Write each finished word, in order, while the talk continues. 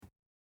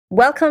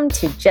Welcome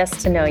to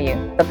Just to Know You,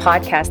 the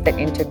podcast that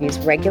interviews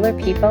regular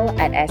people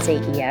at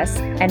SAES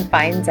and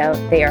finds out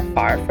they are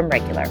far from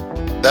regular.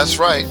 That's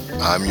right.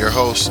 I'm your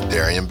host,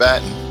 Darian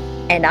Batten.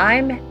 And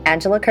I'm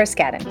Angela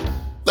Kurskadin.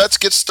 Let's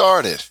get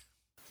started.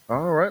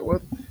 All right.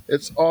 Well,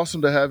 it's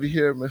awesome to have you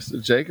here,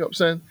 Mr.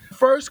 Jacobson.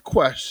 First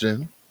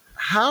question,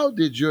 how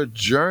did your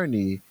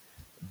journey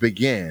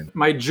begin?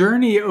 My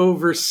journey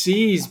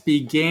overseas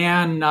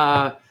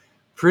began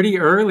pretty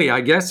early.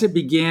 I guess it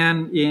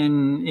began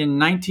in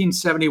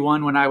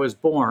 1971 when I was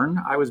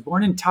born. I was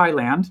born in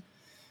Thailand.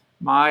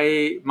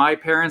 My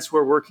parents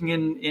were working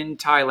in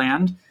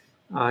Thailand,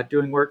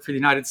 doing work for the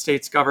United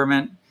States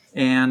government.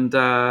 And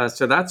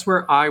so that's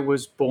where I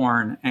was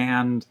born.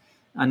 And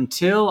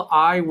until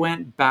I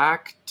went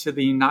back to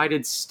the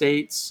United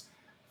States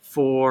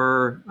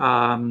for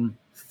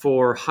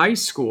high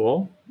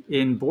school,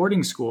 in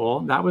boarding school,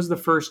 that was the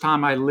first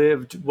time I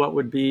lived what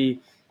would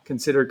be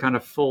considered kind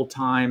of full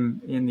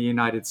time in the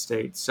United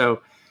States.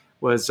 So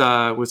was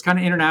kind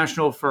of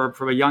international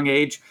from a young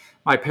age.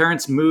 My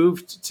parents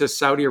moved to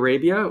Saudi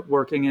Arabia,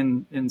 working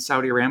in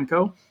Saudi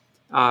Aramco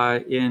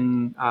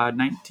in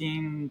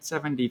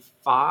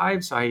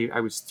 1975. So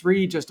I was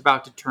 3, just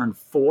about to turn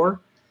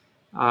 4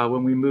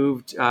 when we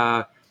moved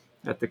at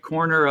the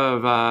corner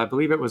of I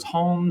believe it was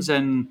Holmes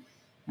and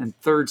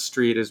 3rd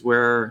Street is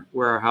where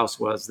our house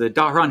was. The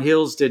Dahran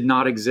Hills did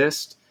not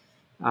exist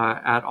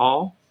at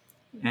all.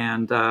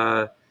 And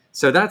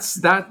so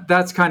that's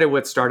kind of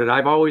what started.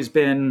 I've always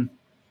been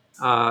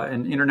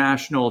an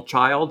international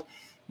child.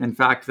 In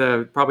fact,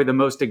 probably the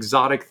most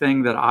exotic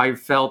thing that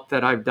I've felt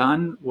that I've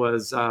done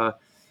was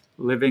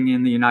living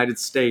in the United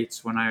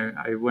States when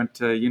I went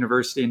to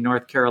university in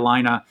North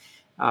Carolina,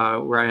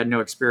 where I had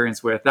no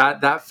experience with.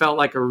 That felt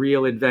like a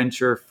real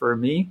adventure for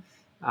me.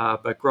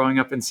 But growing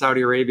up in Saudi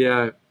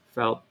Arabia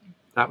felt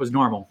that was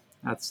normal.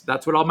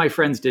 That's what all my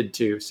friends did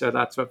too. So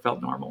that's what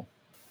felt normal.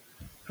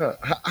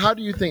 How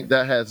do you think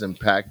that has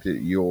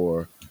impacted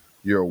your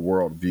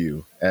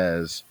worldview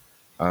as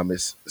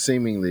it's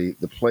seemingly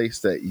the place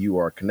that you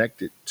are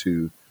connected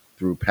to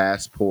through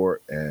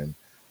passport and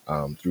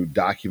through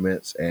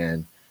documents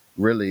and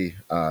really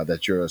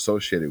that you're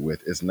associated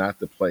with is not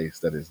the place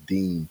that is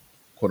deemed,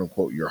 quote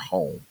unquote, your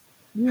home?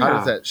 Yeah. How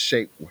does that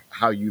shape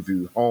how you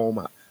view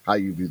home, how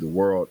you view the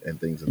world,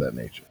 and things of that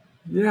nature?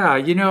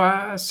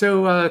 Yeah,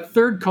 so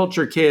third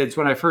culture kids,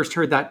 when I first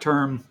heard that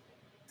term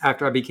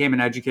after I became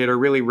an educator,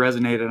 really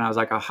resonated. And I was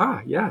like,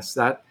 aha, yes,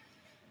 that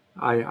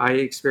I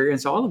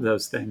experience all of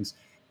those things.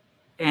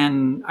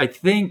 And I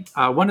think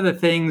one of the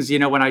things,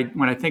 when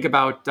I think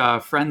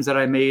about friends that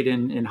I made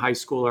in high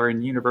school or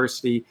in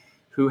university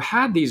who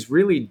had these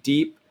really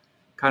deep,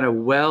 kind of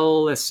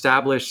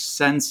well-established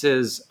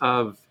senses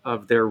of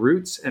their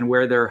roots and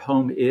where their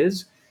home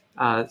is,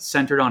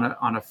 centered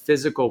on a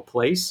physical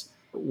place,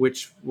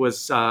 which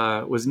was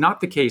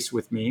not the case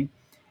with me.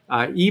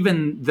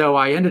 Even though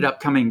I ended up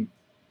coming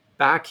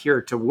back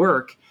here to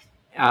work,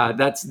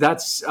 that's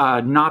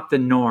not the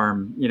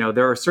norm.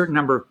 There are a certain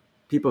number of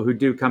people who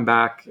do come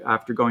back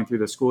after going through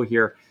the school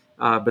here,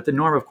 but the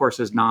norm, of course,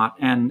 is not.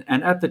 And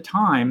at the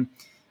time,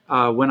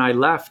 when I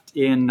left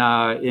in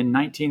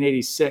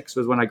 1986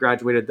 was when I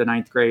graduated the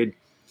 9th grade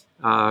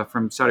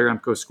from Saudi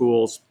Aramco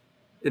schools.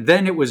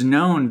 Then it was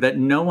known that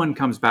no one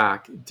comes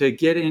back. To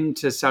get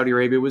into Saudi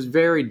Arabia was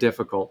very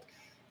difficult.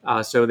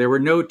 So there were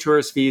no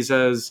tourist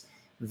visas.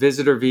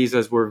 Visitor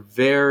visas were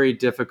very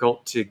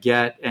difficult to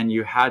get, and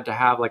you had to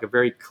have like a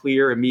very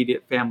clear,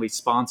 immediate family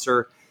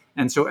sponsor.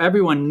 And so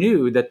everyone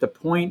knew that the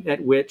point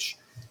at which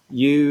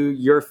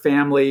your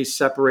family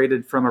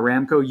separated from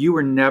Aramco, you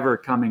were never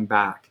coming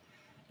back.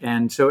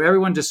 And so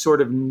everyone just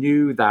sort of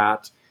knew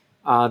that.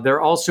 There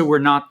also were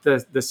not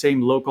the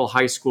same local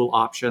high school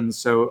options.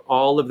 So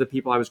all of the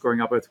people I was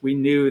growing up with, we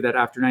knew that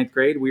after 9th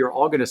grade, we were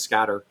all going to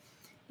scatter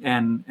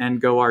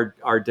and go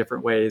our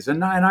different ways.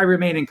 And I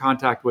remain in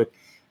contact with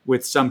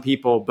some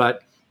people.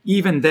 But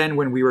even then,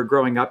 when we were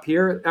growing up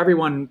here,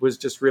 everyone was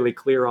just really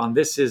clear on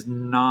this is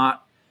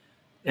not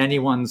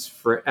anyone's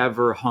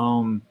forever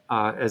home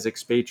as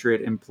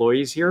expatriate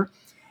employees here.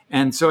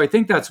 And so I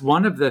think that's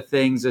one of the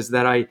things is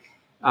that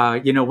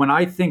when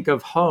I think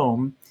of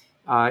home,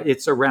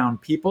 it's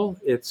around people.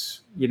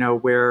 It's,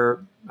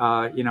 where,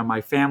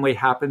 my family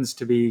happens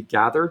to be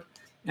gathered,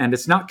 and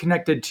it's not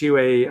connected to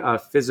a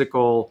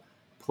physical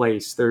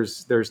place.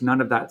 There's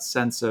none of that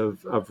sense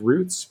of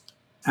roots.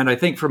 And I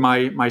think for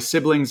my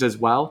siblings as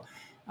well,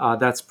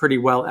 that's pretty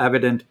well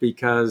evident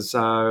because,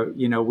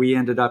 we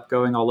ended up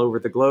going all over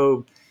the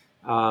globe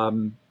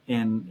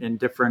in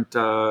different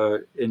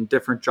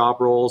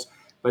job roles.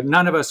 But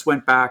none of us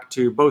went back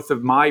to both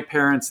of my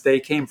parents. They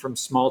came from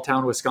small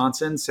town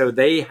Wisconsin. So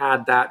they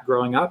had that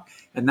growing up.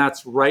 And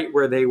that's right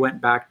where they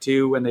went back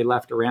to when they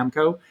left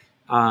Aramco.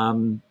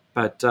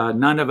 But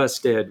none of us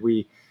did.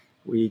 We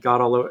got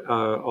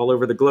all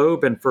over the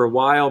globe. And for a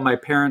while, my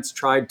parents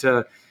tried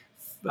to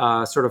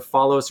sort of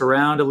follow us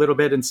around a little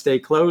bit and stay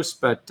close.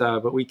 But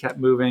we kept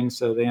moving.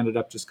 So they ended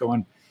up just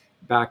going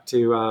back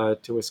to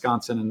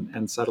Wisconsin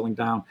and settling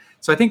down.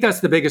 So I think that's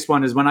the biggest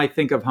one is when I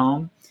think of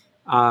home.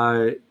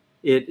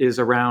 it is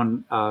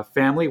around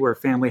family, where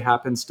family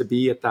happens to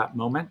be at that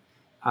moment.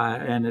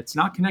 And it's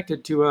not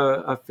connected to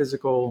a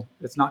physical.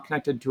 It's not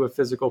connected to a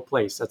physical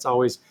place. That's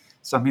always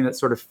something that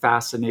sort of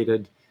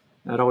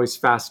always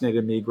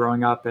fascinated me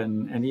growing up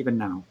and even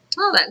now.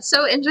 Oh, that's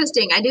so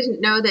interesting. I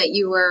didn't know that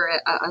you were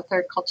a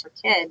third culture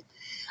kid.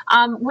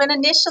 When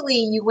initially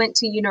you went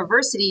to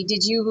university,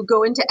 did you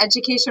go into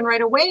education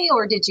right away,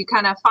 or did you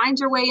kind of find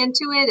your way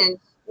into it? And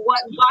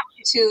what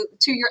got you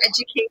to your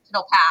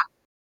educational path?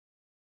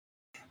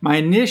 My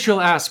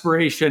initial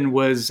aspiration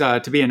was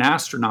to be an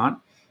astronaut,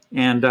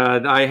 and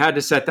I had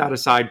to set that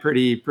aside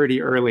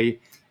pretty early.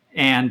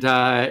 And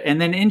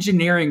then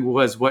engineering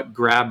was what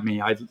grabbed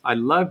me. I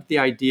loved the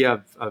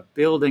idea of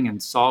building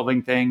and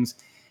solving things,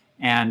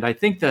 and I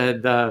think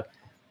the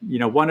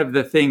one of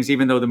the things,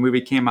 even though the movie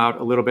came out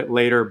a little bit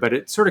later, but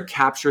it sort of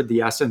captured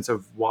the essence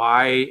of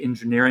why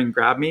engineering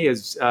grabbed me.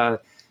 Is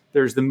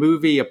there's the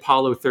movie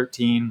Apollo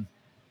 13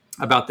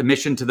 about the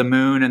mission to the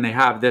moon, and they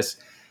have this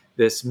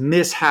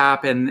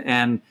mishap,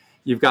 and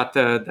you've got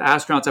the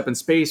astronauts up in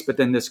space, but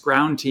then this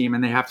ground team,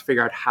 and they have to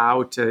figure out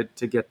how to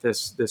get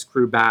this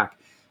crew back.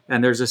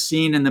 And there's a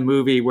scene in the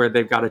movie where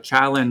they've got a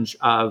challenge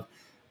of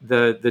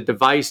the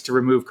device to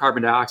remove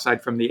carbon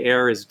dioxide from the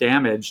air is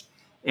damaged,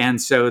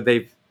 and so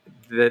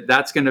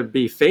that's going to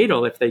be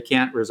fatal if they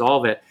can't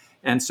resolve it.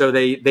 And so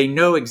they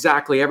know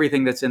exactly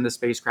everything that's in the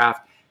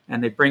spacecraft,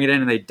 and they bring it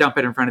in and they dump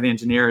it in front of the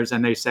engineers,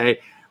 and they say,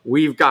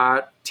 we've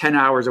got 10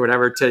 hours or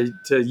whatever to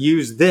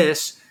use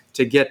this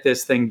to get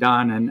this thing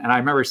done. And I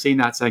remember seeing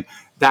that, saying,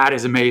 that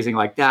is amazing.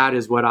 Like, that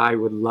is what I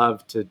would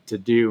love to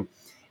do.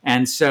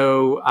 And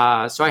so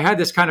I had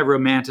this kind of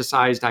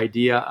romanticized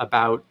idea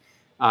about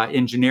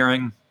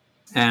engineering,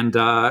 and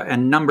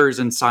numbers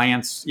and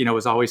science,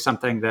 was always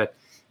something that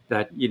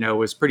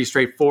was pretty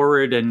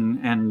straightforward,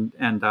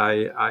 and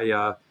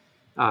I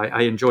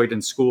enjoyed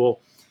in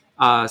school.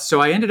 So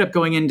I ended up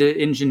going into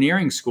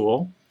engineering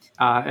school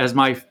as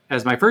my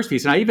first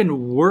piece, and I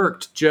even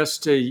worked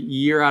just a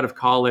year out of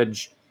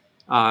college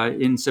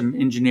in some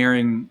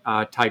engineering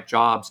type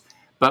jobs.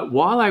 But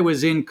while I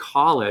was in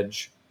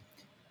college,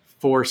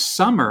 for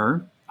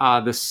summer,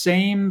 the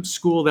same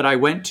school that I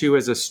went to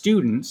as a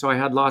student, so I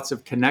had lots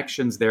of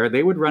connections there,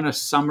 they would run a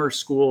summer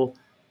school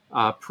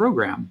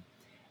program.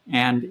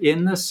 And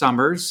in the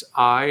summers,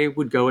 I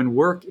would go and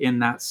work in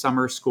that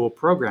summer school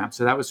program.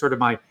 So that was sort of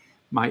my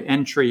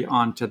entry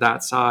onto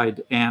that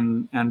side.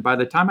 And by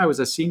the time I was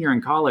a senior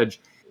in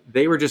college,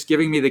 they were just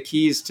giving me the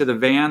keys to the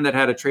van that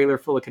had a trailer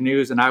full of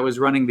canoes, and I was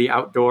running the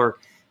outdoor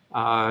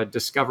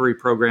discovery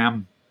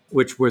program,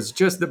 which was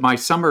just that my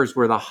summers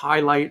were the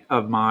highlight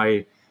of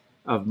my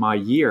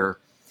year.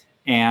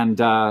 And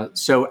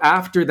so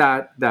after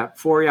that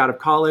foray out of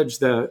college,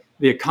 the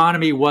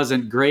economy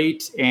wasn't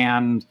great,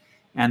 and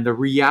the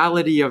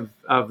reality of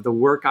the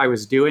work I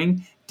was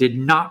doing did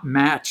not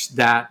match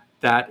that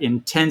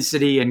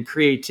intensity and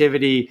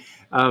creativity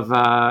of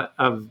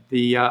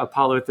the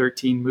Apollo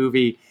 13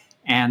 movie.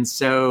 And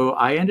so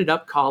I ended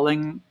up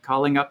calling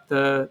up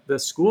the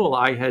school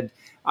I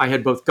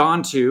had both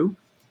gone to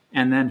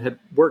and then had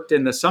worked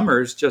in the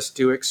summers just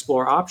to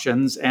explore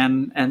options.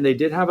 And they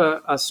did have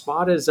a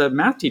spot as a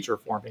math teacher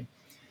for me.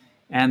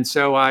 And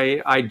so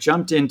I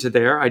jumped into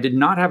there. I did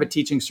not have a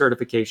teaching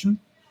certification.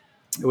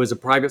 It was a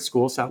private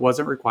school, so that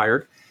wasn't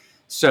required.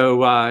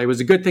 So it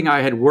was a good thing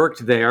I had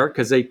worked there,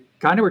 because they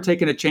kind of were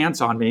taking a chance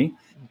on me.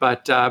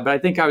 But I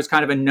think I was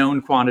kind of a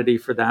known quantity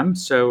for them.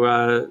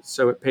 So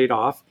it paid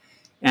off.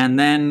 And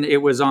then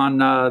it was on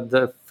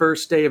the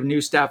first day of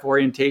new staff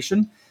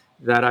orientation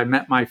that I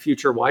met my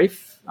future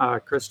wife,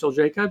 Crystal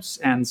Jacobs.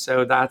 And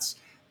so that's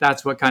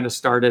what kind of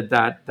started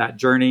that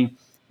journey.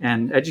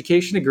 And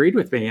education agreed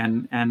with me,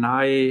 and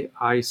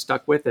I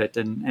stuck with it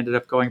and ended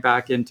up going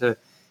back into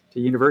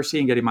university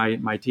and getting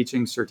my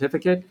teaching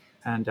certificate.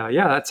 And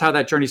that's how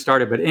that journey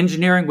started. But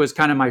engineering was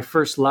kind of my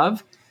first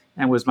love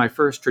and was my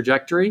first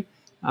trajectory.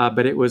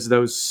 But it was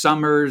those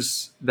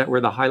summers that were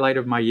the highlight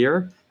of my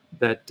year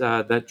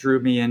that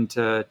drew me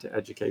into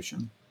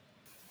education.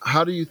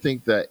 How do you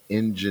think that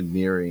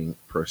engineering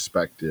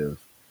perspective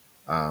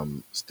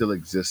still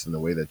exists in the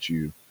way that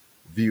you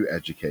view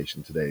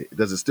education today?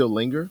 Does it still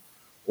linger,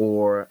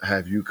 or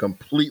have you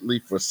completely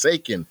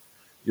forsaken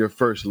your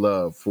first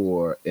love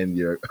in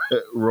your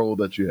role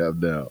that you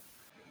have now?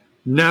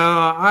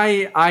 No,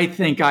 I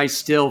think I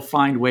still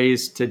find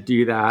ways to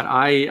do that.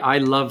 I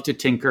love to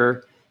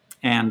tinker,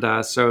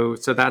 and so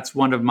that's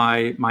one of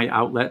my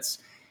outlets.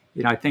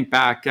 I think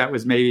back, that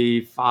was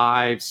maybe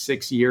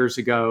 5-6 years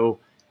ago.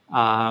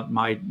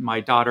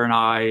 My daughter and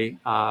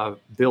I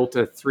built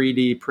a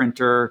 3D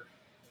printer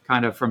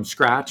kind of from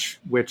scratch,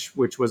 which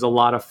was a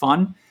lot of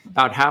fun.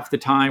 About half the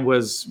time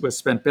was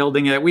spent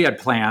building it. We had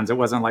plans. It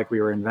wasn't like we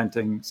were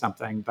inventing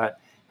something, but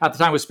half the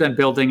time was spent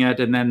building it,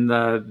 and then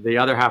the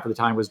other half of the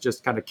time was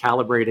just kind of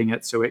calibrating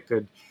it so it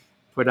could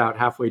put out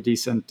halfway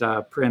decent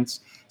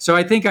prints. So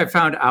I think I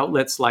found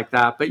outlets like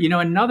that. But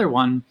another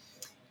one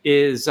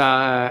is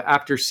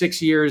after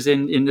 6 years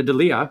in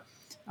Dalia,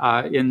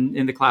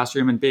 in the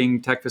classroom and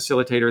being tech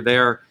facilitator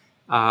there,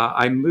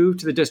 I moved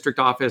to the district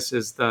office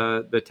as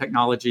the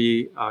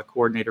technology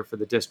coordinator for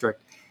the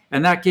district.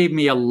 And that gave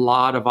me a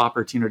lot of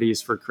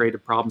opportunities for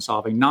creative problem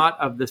solving, not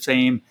of the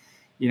same,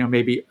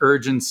 maybe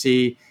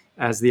urgency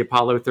as the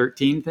Apollo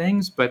 13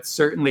 things, but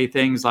certainly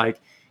things like,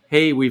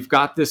 hey, we've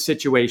got this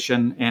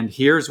situation and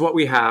here's what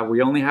we have.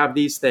 We only have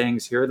these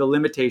things. Here are the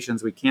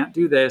limitations. We can't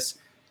do this.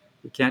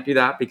 We can't do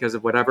that because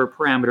of whatever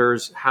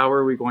parameters. How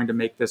are we going to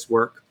make this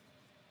work?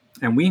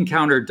 And we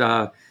encountered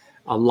a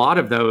lot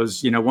of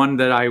those. One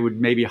that I would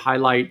maybe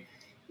highlight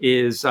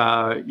is,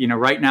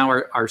 right now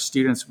our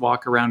students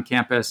walk around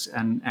campus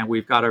and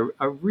we've got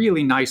a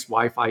really nice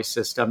Wi-Fi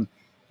system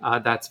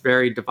that's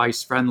very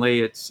device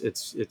friendly.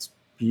 It's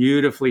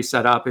beautifully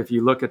set up. If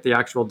you look at the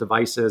actual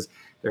devices,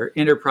 they're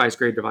enterprise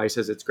grade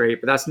devices. It's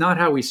great, but that's not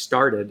how we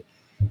started.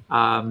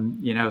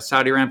 Saudi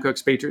Aramco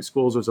Expatriate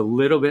Schools was a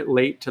little bit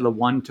late to the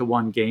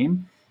one-to-one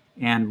game.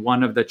 And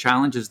one of the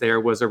challenges there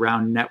was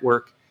around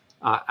network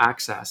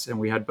access. And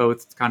we had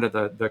both kind of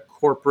the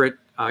corporate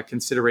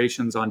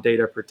considerations on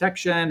data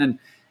protection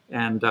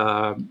and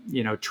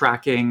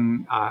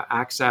tracking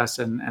access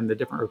and the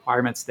different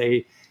requirements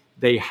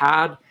they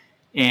had.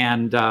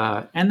 And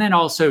then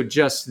also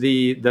just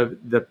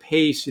the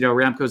pace.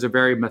 Aramco is a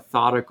very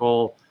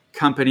methodical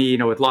company,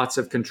 with lots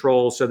of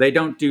control, so they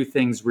don't do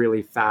things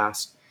really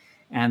fast.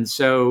 And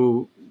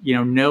so,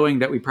 knowing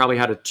that we probably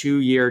had a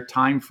 2-year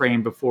time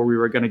frame before we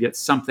were going to get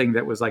something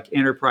that was like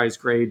enterprise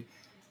grade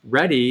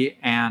ready,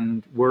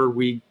 and were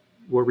we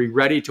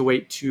ready to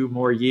wait 2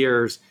 more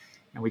years?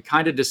 And we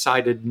kind of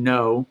decided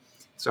no.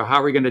 So how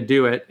are we going to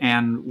do it?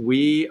 And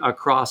we,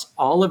 across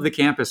all of the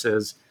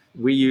campuses,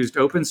 we used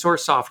open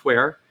source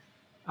software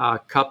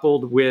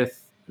coupled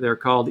with, they're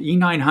called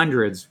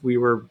E900s. We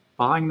were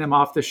buying them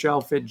off the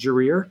shelf at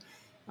Jarir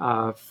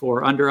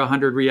for under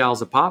 100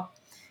 rials a pop.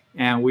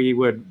 And we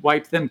would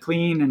wipe them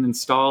clean and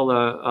install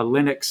a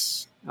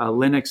Linux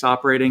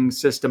operating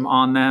system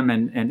on them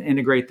and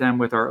integrate them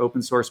with our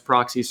open source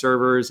proxy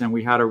servers. And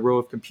we had a row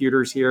of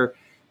computers here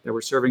that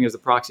were serving as the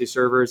proxy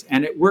servers.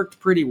 And it worked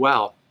pretty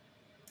well.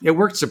 It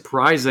worked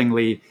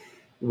surprisingly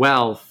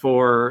well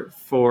for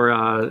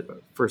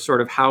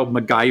sort of how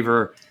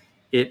MacGyver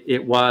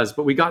it was.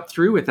 But we got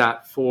through with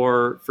that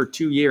for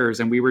 2 years,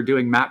 and we were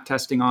doing map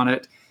testing on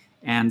it.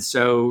 And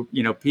so,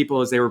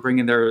 people, as they were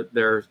bringing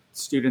their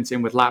students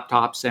in with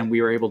laptops, and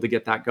we were able to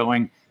get that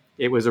going,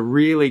 it was a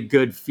really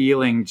good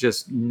feeling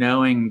just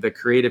knowing the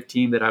creative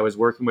team that I was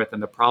working with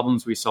and the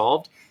problems we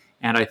solved.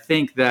 And I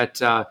think that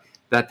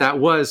that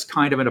was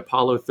kind of an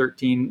Apollo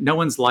 13. No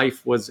one's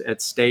life was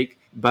at stake,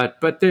 but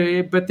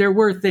there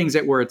were things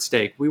that were at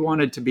stake. We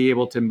wanted to be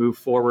able to move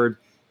forward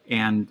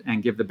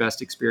and give the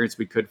best experience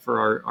we could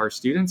for our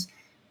students.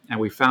 And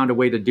we found a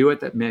way to do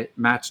it that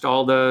matched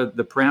all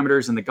the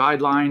parameters and the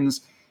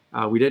guidelines.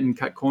 We didn't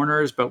cut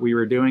corners, but we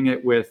were doing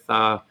it with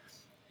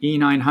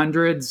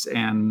E900s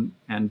and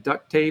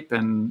duct tape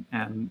and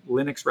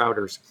Linux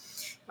routers.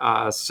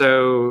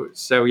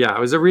 So yeah, it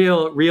was a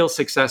real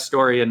success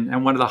story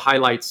and one of the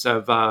highlights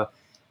of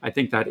I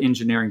think that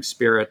engineering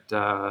spirit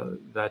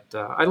that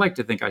I like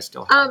to think I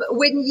still have.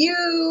 When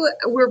you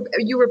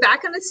were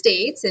back in the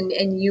States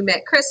and you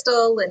met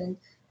Crystal, and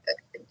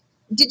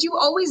did you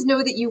always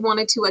know that you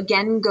wanted to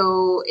again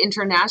go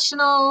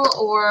international,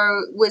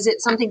 or was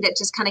it something that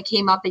just kind of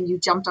came up and you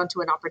jumped onto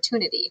an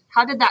opportunity?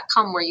 How did that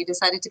come where you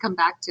decided to come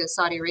back to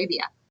Saudi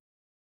Arabia?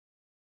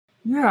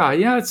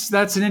 Yeah,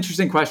 that's an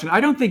interesting question.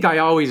 I don't think I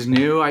always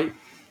knew. I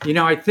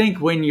think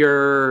when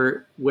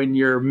you're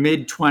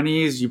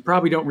mid-20s, you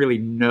probably don't really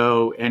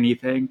know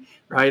anything,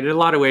 right? In a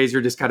lot of ways,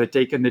 you're just kind of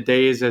taking the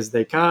days as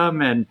they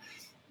come, and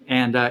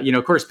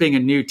of course, being a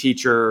new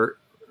teacher,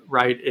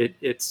 right?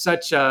 It's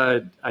such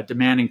a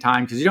demanding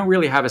time because you don't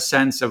really have a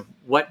sense of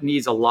what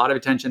needs a lot of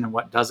attention and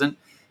what doesn't.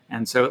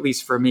 And so, at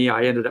least for me,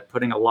 I ended up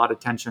putting a lot of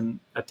attention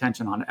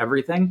on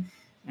everything,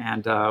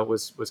 and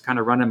was kind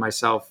of running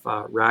myself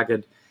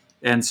ragged.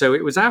 And so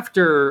it was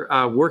after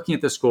working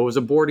at the school. It was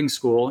a boarding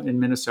school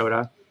in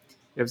Minnesota.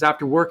 It was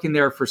after working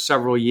there for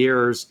several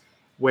years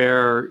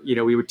where,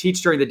 we would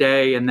teach during the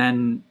day, and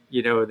then,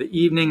 the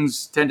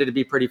evenings tended to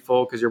be pretty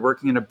full because you're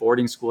working in a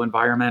boarding school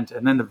environment.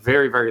 And then the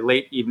very, very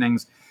late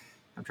evenings,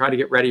 I'm trying to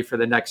get ready for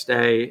the next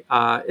day.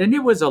 And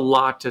it was a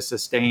lot to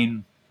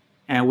sustain.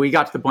 And we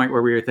got to the point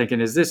where we were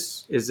thinking, is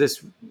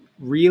this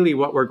really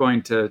what we're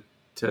going to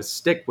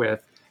stick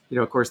with?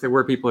 Of course, there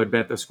were people who had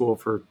been at the school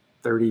for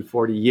 30,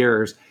 40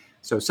 years.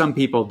 So some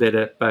people did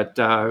it, but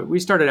we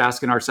started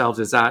asking ourselves,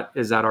 is that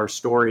our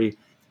story?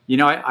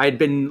 I'd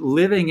been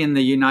living in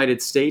the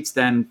United States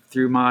then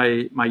through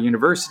my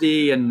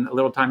university and a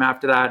little time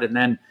after that, and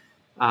then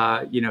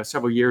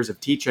several years of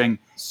teaching.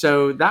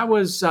 So that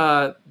was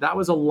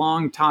a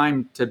long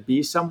time to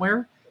be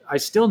somewhere. I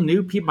still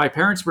knew people. My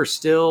parents were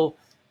still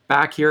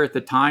back here at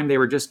the time. They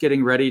were just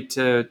getting ready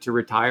to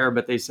retire,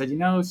 but they said,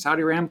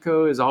 Saudi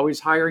Aramco is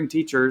always hiring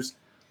teachers.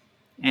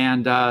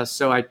 And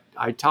so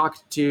I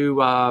talked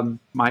to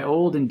my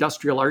old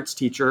industrial arts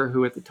teacher,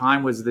 who at the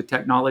time was the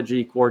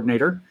technology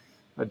coordinator,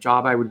 a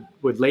job I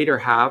would later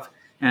have.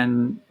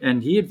 And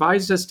he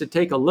advised us to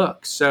take a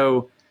look.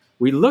 So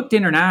we looked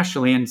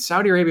internationally, and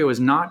Saudi Arabia was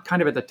not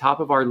kind of at the top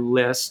of our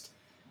list.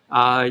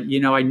 I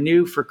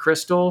knew for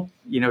Crystal,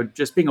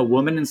 just being a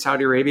woman in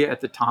Saudi Arabia at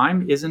the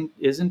time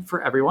isn't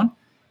for everyone.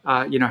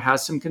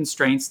 Has some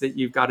constraints that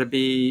you've got to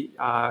be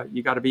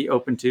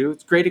open to.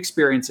 It's great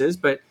experiences,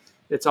 but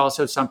it's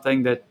also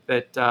something that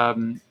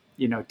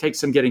takes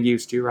some getting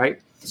used to, right?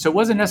 So it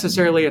wasn't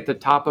necessarily at the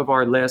top of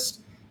our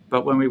list,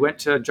 but when we went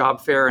to a job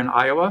fair in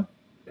Iowa,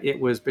 it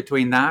was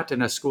between that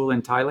and a school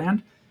in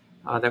Thailand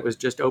that was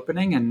just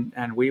opening,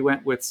 and we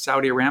went with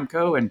Saudi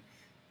Aramco, and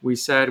we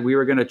said we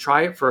were going to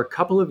try it for a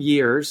couple of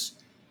years,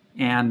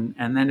 and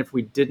then if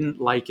we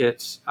didn't like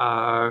it,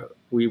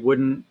 we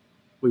wouldn't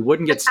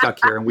get stuck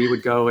here, and we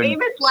would go and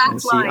Famous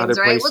last see lines, other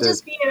right? places. We'll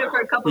just be in it for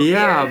a couple of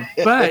Yeah,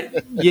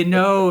 years.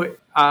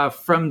 but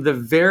from the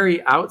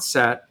very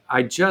outset,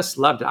 I just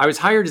loved it. I was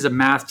hired as a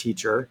math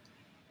teacher,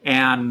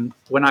 and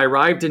when I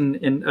arrived in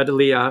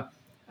Italia,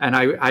 and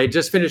I had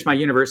just finished my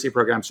university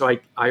program, so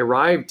I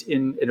arrived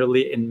in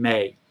Italy in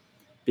May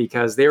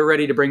because they were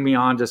ready to bring me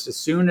on just as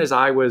soon as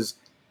I was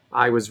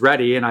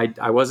ready, and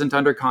I wasn't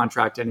under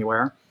contract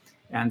anywhere.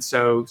 And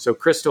so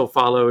Crystal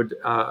followed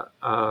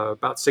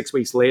about 6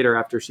 weeks later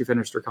after she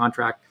finished her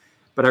contract.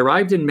 But I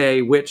arrived in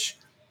May, which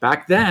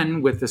back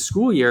then with the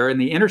school year and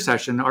the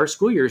intersession, our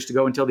school year is to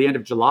go until the end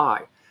of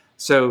July.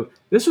 So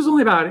this was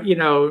only about,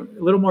 a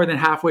little more than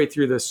halfway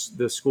through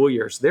the school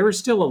year. So there was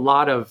still a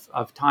lot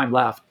of time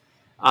left.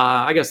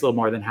 I guess a little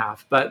more than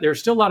half, but there's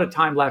still a lot of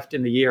time left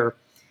in the year.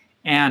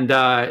 And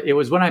it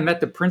was when I met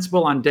the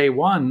principal on day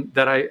one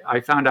that I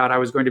found out I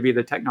was going to be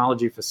the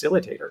technology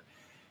facilitator.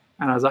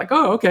 And I was like,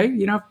 oh, okay,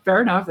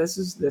 fair enough. This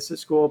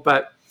is cool.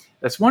 But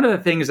that's one of the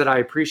things that I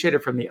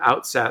appreciated from the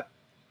outset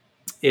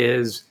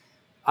is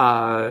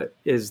the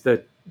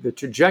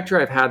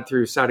trajectory I've had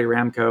through Saudi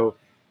Aramco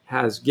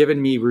has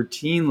given me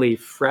routinely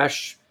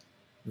fresh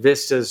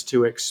vistas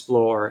to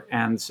explore.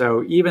 And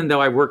so even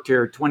though I worked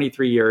here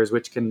 23 years,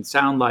 which can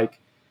sound like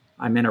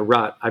I'm in a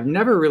rut, I've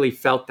never really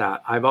felt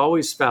that. I've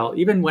always felt,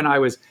 even when I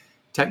was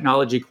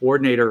technology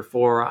coordinator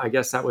for, I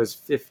guess that was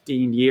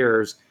 15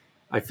 years,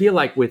 I feel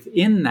like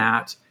within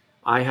that,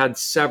 I had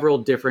several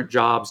different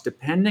jobs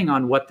depending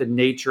on what the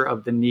nature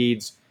of the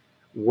needs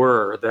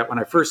were. That when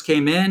I first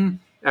came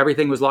in,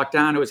 everything was locked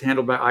down. It was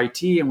handled by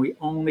IT, and we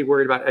only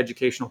worried about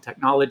educational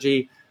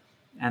technology.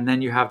 And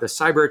then you have the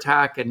cyber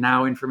attack, and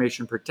now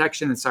information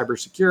protection and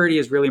cybersecurity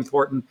is really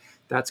important.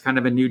 That's kind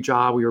of a new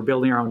job. We were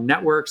building our own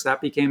networks. That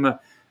became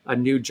a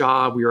new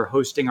job. We were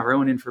hosting our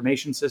own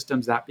information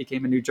systems. That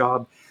became a new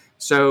job.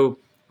 So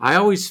I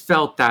always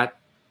felt that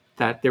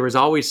there was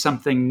always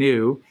something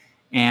new,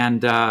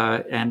 and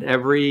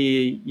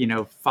every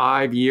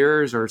 5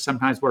 years or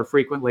sometimes more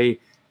frequently,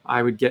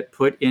 I would get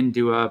put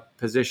into a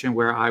position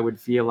where I would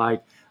feel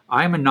like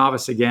I'm a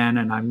novice again,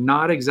 and I'm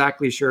not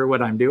exactly sure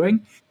what I'm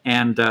doing,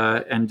 and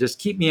just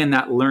keep me in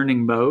that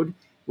learning mode,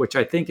 which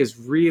I think is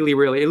really,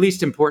 really at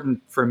least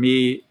important for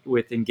me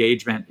with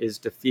engagement, is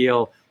to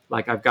feel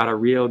like I've got a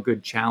real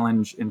good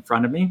challenge in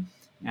front of me,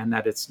 and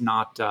that it's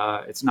not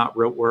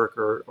rote work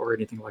or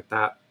anything like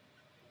that.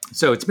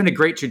 So it's been a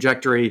great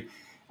trajectory.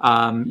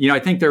 I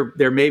think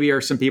there maybe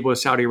are some people with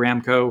Saudi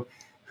Aramco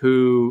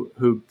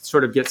who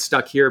sort of get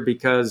stuck here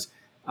because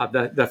of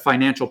the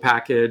financial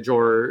package,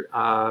 or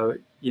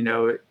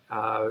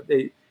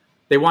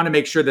they want to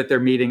make sure that they're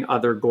meeting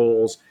other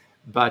goals.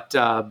 But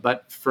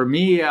for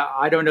me,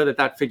 I don't know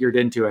that figured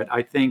into it.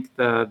 I think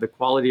the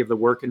quality of the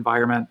work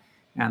environment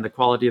and the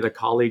quality of the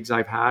colleagues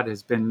I've had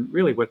has been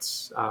really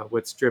what's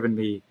driven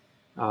me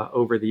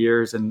over the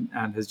years, and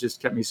has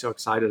just kept me so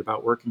excited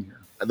about working here.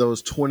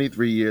 Those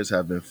 23 years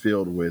have been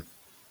filled with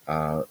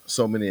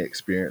so many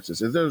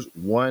experiences. Is there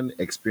one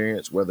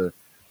experience, whether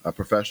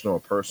professional or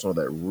personal,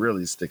 that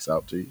really sticks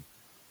out to you?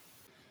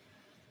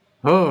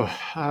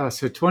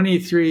 So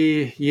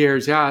 23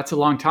 years. Yeah, that's a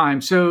long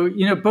time. So,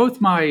 both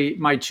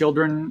my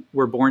children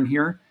were born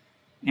here.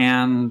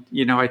 And,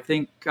 I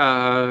think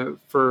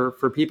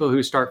for people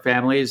who start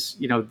families,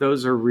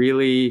 those are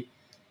really,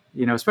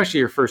 especially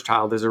your first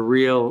child is a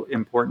real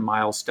important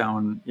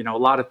milestone. A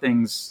lot of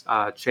things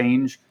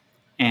change.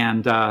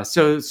 And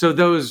so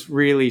those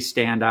really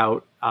stand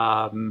out,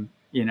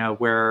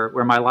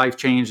 where my life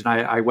changed, and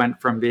I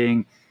went from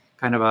being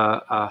kind of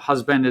a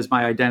husband as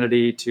my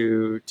identity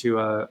to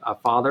a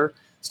father,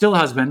 still a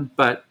husband,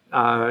 but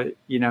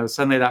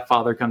suddenly that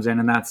father comes in,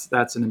 and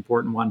that's an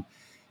important one.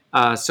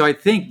 So I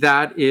think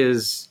that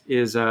is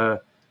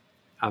a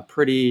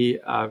pretty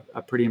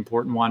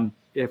important one.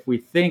 If we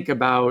think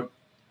about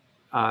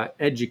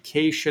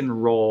education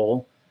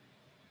role,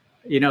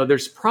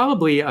 there's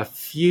probably a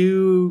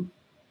few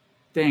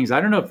things.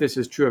 I don't know if this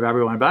is true of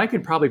everyone, but I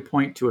could probably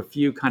point to a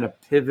few kind of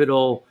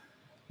pivotal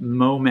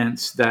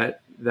moments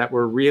that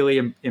were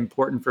really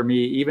important for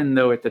me, even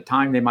though at the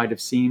time they might have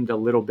seemed a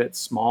little bit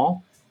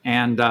small.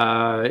 And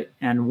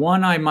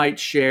one I might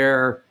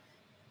share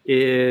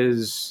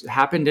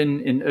happened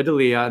in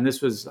Italy, and this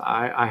was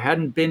I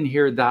hadn't been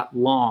here that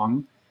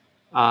long,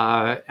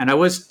 and I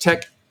was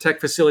tech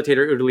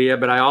facilitator at Italia,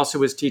 but I also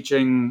was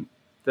teaching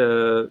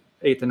the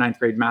 8th and ninth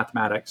grade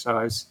mathematics. So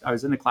I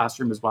was in the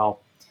classroom as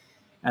well.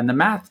 And the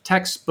math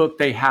textbook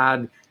they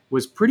had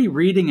was pretty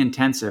reading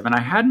intensive. And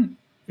I hadn't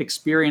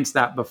experienced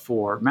that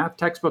before. Math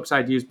textbooks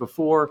I'd used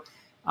before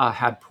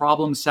had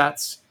problem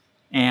sets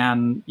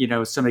and,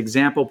 some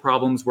example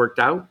problems worked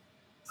out.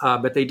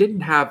 But they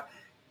didn't have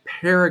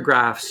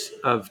paragraphs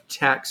of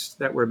text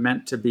that were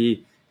meant to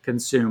be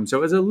consumed. So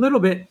it was a little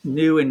bit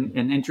new and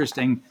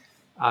interesting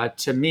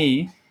to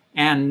me,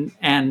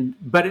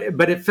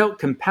 but it felt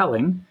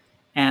compelling,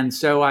 and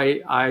so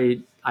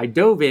I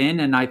dove in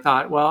and I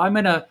thought, well, I'm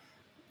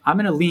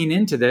gonna lean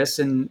into this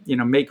and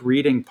make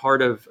reading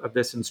part of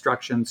this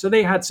instruction. So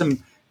they had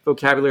some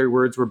vocabulary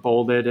words were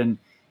bolded,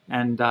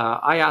 and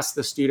I asked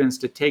the students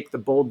to take the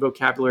bold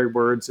vocabulary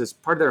words as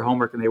part of their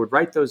homework, and they would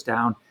write those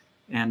down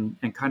and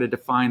kind of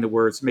define the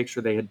words, make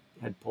sure they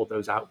had pulled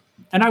those out.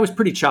 And I was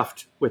pretty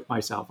chuffed with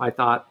myself. I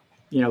thought,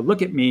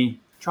 look at me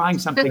trying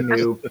something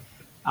new.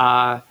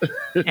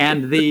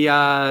 And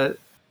the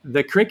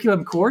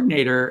curriculum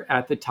coordinator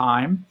at the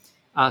time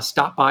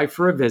stopped by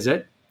for a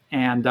visit,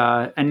 and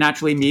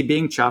naturally, me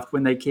being chuffed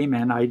when they came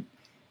in,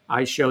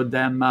 I showed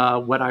them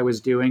what I was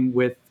doing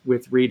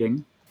with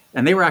reading,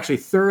 and they were actually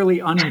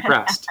thoroughly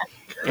unimpressed.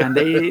 And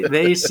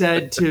she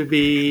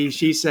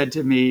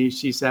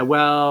said,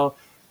 well,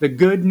 the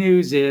good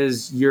news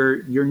is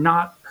you're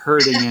not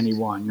hurting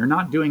anyone. You're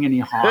not doing any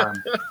harm.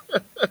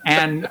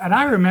 And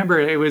I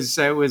remember it was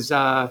almost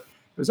a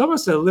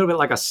little bit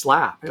like a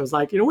slap. It was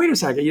like, wait a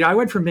second. I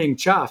went from being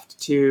chuffed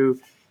to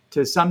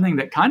something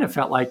that kind of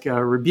felt like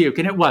a rebuke,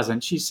 and it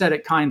wasn't. She said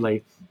it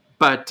kindly,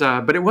 but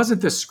it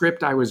wasn't the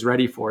script I was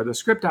ready for. The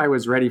script I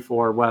was ready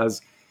for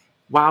was,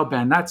 wow,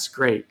 Ben, that's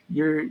great.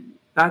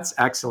 That's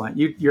excellent.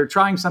 You're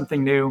trying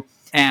something new,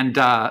 and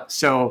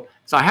so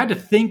I had to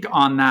think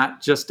on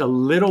that just a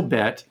little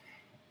bit,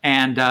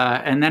 and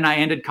then I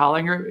ended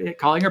calling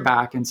her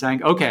back and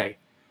saying, okay,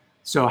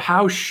 so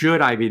how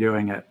should I be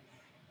doing it?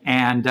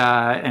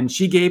 And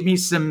she gave me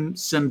some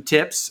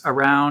tips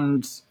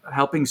around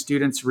helping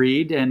students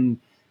read, and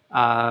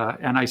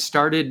I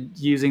started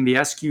using the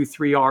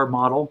SQ3R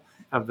model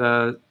of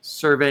the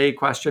survey,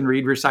 question,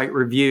 read, recite,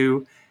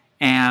 review,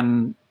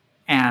 and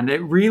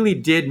it really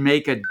did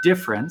make a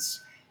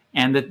difference.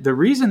 And the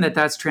reason that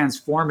that's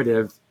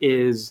transformative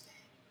is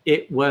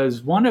it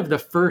was one of the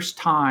first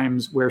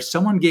times where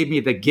someone gave me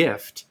the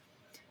gift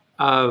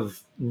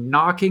of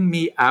knocking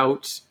me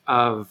out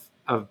of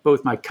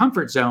both my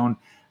comfort zone,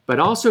 but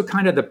also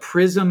kind of the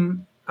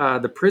prison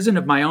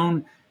of my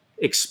own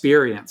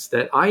experience,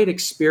 that I had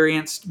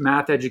experienced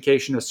math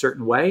education a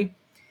certain way.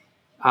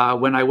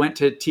 When I went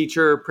to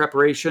teacher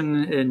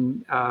preparation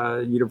in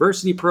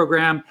university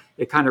program,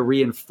 it kind of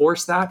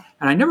reinforced that.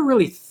 And I never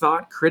really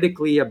thought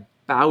critically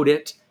about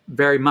it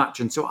very much.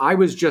 And so I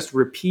was just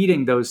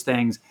repeating those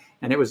things.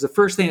 And it was the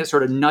first thing that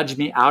sort of nudged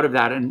me out of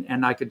that.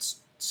 And I could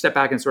step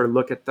back and sort of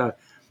look at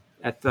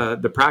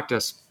the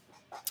practice.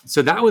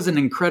 So that was an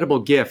incredible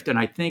gift. And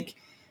I think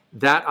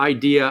that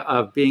idea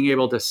of being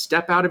able to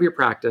step out of your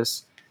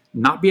practice,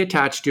 not be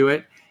attached to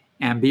it,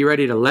 and be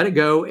ready to let it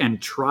go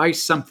and try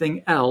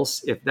something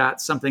else if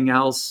that something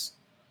else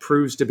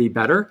proves to be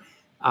better,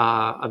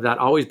 of that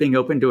always being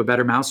open to a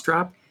better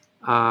mousetrap,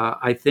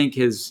 I think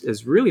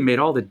has really made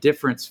all the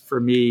difference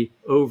for me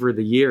over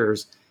the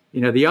years.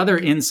 The other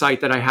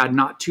insight that I had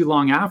not too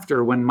long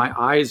after, when my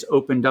eyes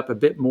opened up a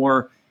bit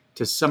more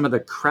to some of the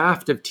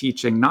craft of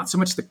teaching, not so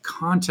much the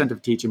content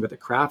of teaching, but the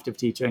craft of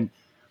teaching,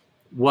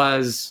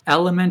 was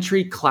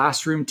elementary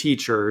classroom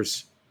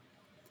teachers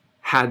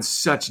had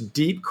such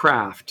deep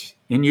craft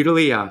in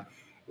Udalia.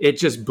 It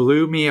just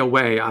blew me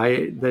away.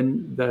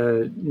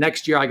 The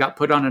next year I got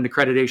put on an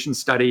accreditation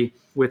study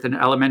with an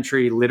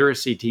elementary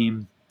literacy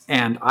team,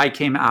 and I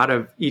came out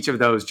of each of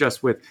those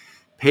just with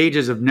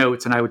pages of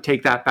notes, and I would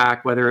take that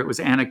back, whether it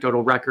was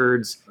anecdotal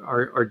records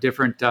or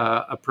different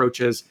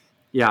approaches.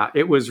 Yeah,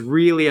 it was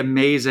really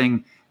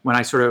amazing when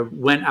I sort of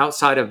went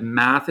outside of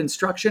math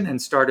instruction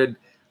and started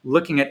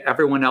looking at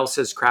everyone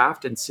else's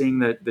craft and seeing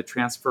the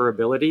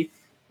transferability.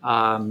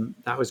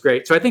 That was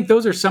great. So I think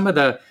those are some of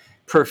the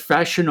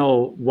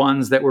professional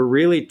ones that were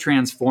really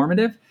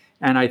transformative.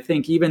 And I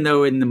think even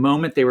though in the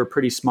moment they were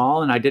pretty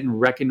small and I didn't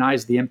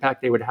recognize the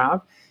impact they would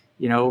have,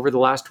 over the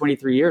last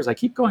 23 years, I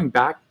keep going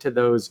back to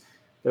those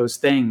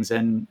things.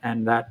 And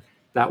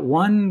that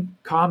one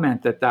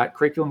comment that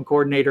curriculum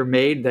coordinator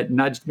made that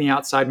nudged me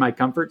outside my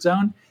comfort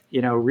zone,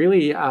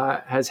 really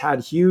has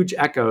had huge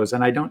echoes.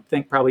 And I don't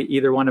think probably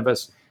either one of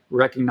us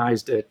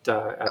recognized it.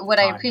 What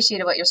I appreciate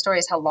about your story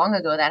is how long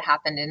ago that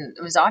happened, and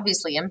it was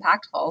obviously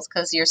impactful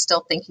because you're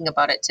still thinking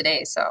about it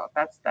today. So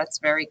that's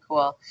very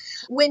cool.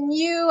 When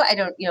I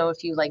don't know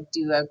if you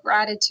do a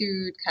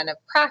gratitude kind of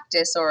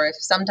practice, or if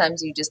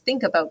sometimes you just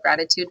think about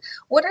gratitude,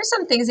 what are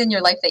some things in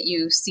your life that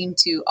you seem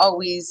to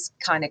always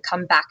kind of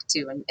come back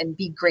to and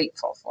be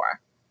grateful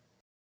for?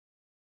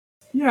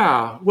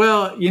 Yeah,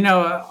 well,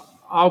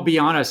 I'll be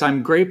honest,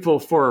 I'm grateful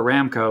for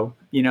Aramco.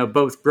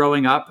 Both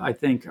growing up, I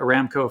think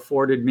Aramco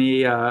afforded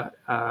me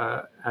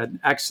an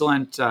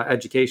excellent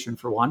education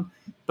for one,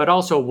 but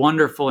also a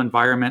wonderful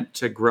environment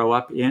to grow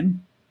up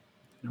in.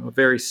 a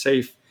very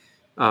safe,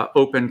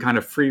 open kind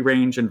of free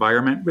range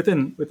environment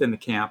within the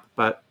camp.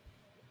 But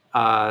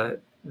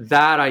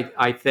that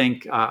I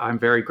think I'm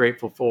very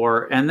grateful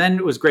for, and then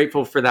it was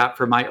grateful for that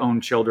for my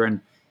own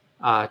children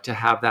to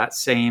have that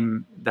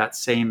same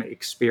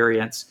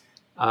experience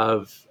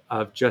of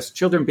just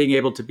children being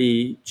able to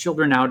be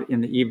children out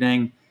in the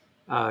evening.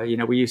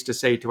 We used to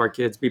say to our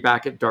kids, "Be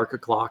back at dark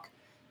o'clock,"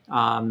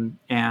 and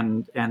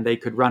they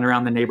could run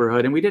around the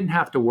neighborhood, and we didn't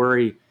have to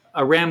worry.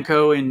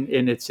 Aramco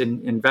in its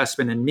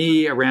investment in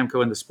me,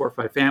 Aramco in the sport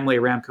for my family,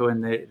 Aramco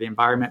in the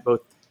environment,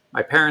 both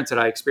my parents that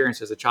I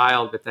experienced as a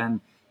child, but then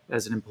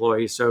as an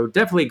employee. So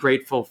definitely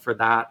grateful for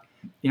that.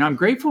 I'm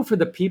grateful for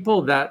the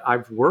people that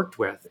I've worked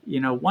with.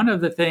 One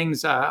of the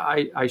things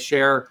I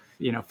share,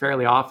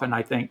 fairly often,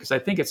 I think, because I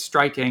think it's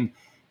striking,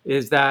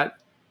 is that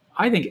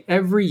I think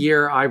every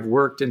year I've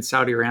worked in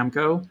Saudi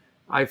Aramco,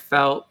 I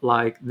felt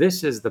like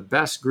this is the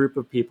best group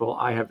of people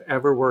I have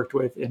ever worked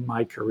with in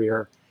my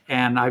career.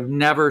 And I've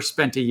never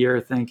spent a year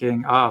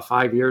thinking,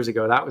 5 years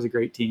ago, that was a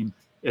great team.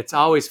 It's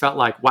always felt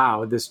like,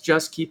 wow, this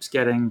just keeps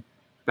getting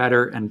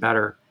better and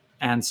better.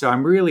 And so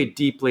I'm really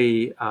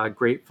deeply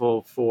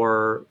grateful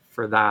for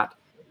that.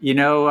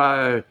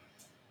 The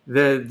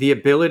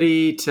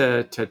ability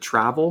to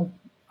travel,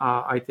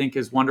 I think,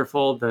 is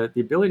wonderful. The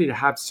ability to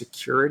have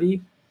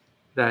security,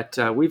 that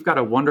we've got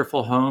a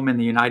wonderful home in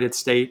the United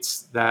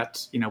States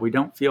that we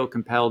don't feel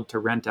compelled to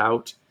rent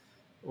out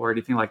or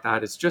anything like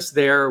that. It's just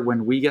there.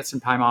 When we get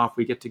some time off,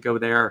 we get to go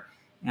there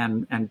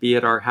and be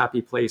at our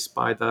happy place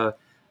by the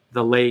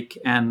lake.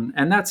 And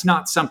that's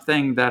not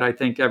something that I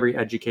think every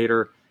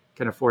educator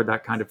can afford,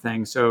 that kind of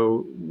thing.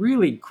 So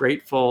really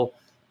grateful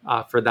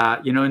for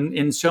that.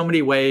 In so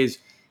many ways,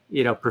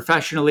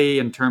 professionally,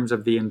 in terms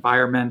of the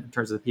environment, in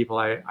terms of the people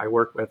I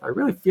work with, I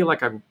really feel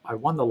like I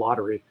won the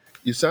lottery.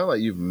 You sound like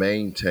you've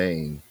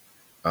maintained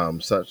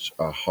such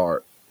a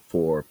heart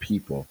for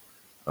people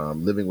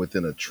living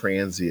within a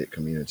transient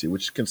community,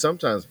 which can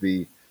sometimes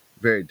be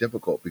very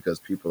difficult because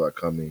people are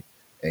coming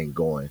and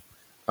going.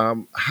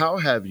 How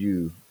have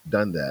you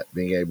done that,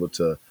 being able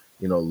to,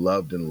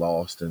 loved and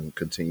lost and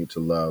continue to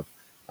love?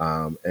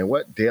 And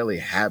what daily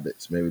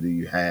habits maybe do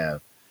you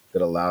have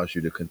that allows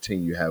you to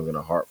continue having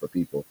a heart for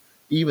people,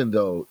 even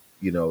though,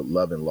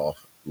 love and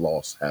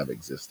loss have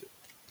existed?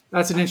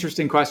 That's an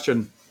interesting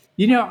question.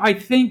 I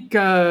think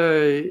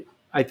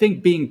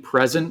being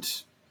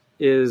present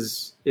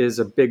is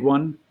a big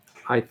one.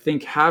 I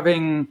think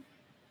having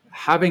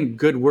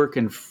good work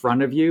in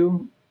front of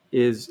you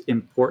is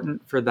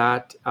important for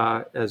that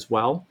as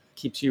well.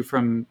 Keeps you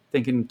from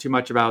thinking too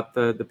much about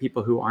the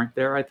people who aren't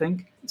there, I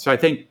think. So I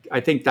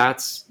think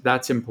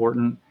that's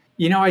important.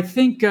 I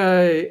think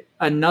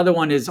another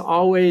one is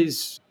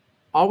always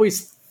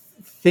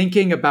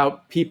thinking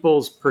about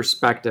people's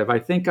perspective. I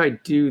think I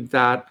do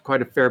that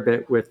quite a fair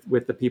bit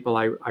with the people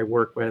I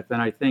work with,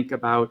 and I think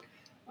about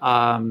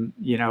how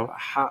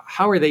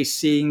are they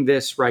seeing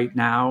this right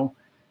now?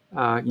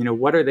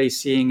 What are they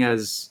seeing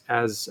as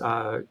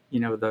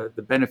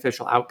the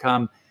beneficial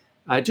outcome?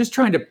 Just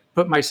trying to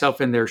put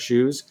myself in their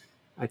shoes,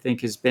 I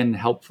think, has been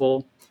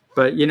helpful.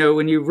 But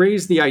when you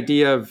raise the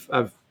idea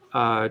of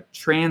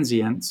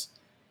transients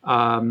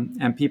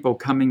and people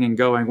coming and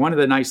going, one of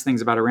the nice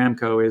things about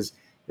Aramco is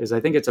I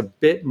think it's a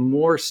bit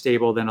more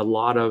stable than a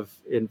lot of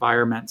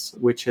environments,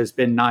 which has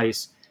been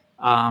nice.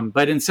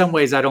 But in some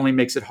ways, that only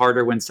makes it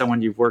harder when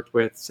someone you've worked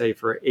with, say,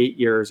 for 8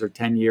 years or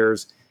 10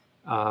 years,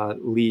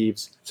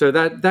 leaves. So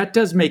that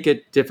does make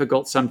it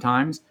difficult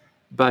sometimes.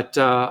 But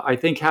I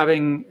think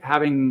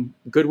having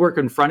good work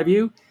in front of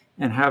you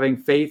and having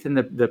faith in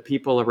the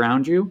people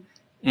around you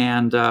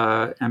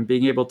and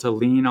being able to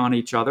lean on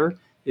each other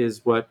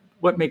is what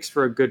makes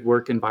for a good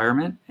work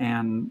environment,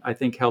 and I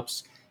think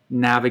helps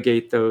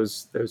navigate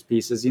those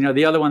pieces.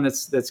 The other one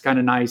that's kind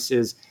of nice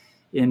is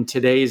in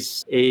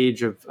today's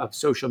age of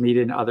social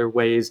media and other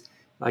ways,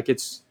 like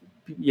it's,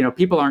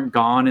 people aren't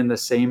gone in the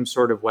same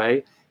sort of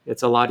way.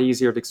 It's a lot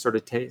easier to sort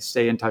of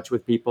stay in touch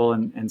with people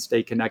and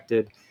stay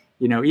connected.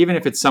 Even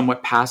if it's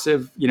somewhat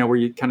passive, where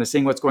you kind of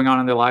seeing what's going on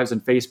in their lives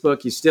on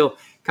Facebook, you still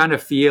kind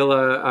of feel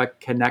a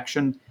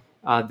connection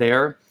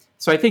there.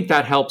 So I think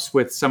that helps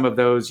with some of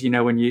those,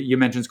 when you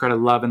mentioned kind of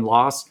love and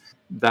loss,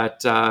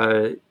 that,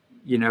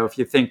 if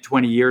you think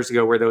 20 years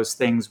ago where those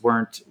things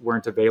weren't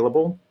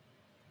available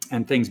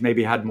and things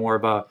maybe had more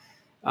of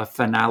a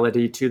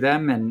finality to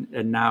them,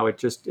 and now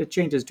it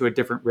changes to a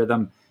different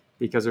rhythm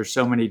because there's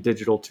so many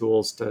digital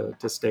tools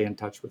to stay in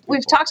touch with people.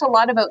 We've talked a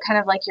lot about kind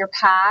of like your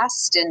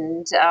past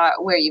and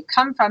where you've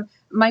come from.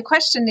 My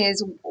question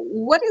is,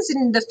 what is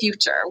in the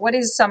future? What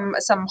is some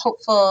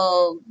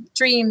hopeful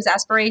dreams,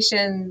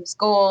 aspirations,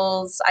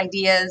 goals,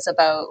 ideas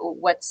about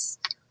what's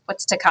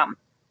to come?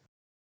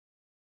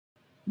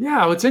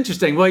 Yeah, well, it's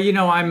interesting. Well,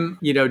 I'm,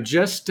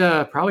 just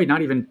probably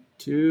not even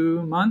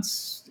 2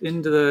 months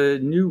into the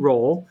new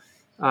role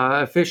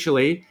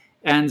officially.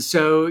 And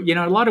so, in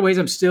a lot of ways,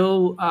 I'm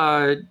still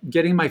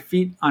getting my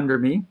feet under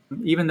me,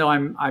 even though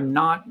I'm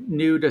not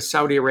new to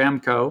Saudi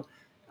Aramco.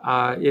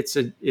 It's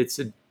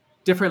a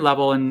different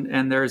level,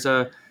 and there's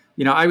a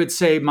I would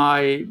say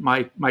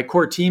my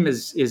core team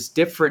is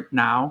different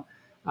now.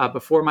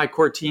 Before, my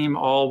core team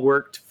all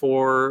worked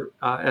for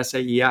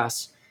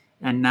SAES,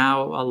 and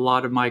now a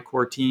lot of my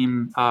core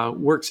team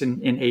works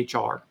in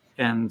HR,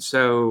 and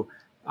so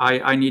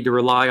I need to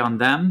rely on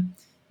them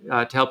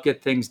to help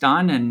get things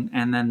done,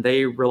 and then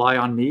they rely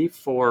on me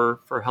for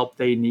help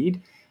they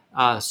need.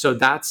 So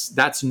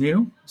that's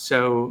new.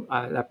 So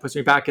that puts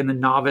me back in the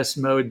novice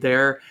mode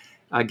there.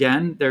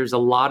 Again, there's a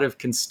lot of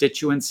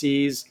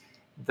constituencies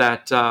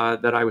that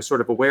I was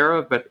sort of aware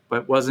of,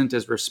 but wasn't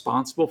as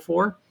responsible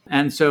for.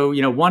 And so,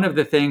 one of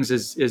the things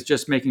is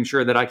just making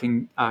sure that I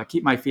can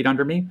keep my feet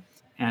under me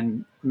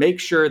and make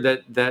sure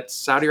that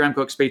Saudi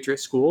Aramco Expatriate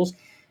Schools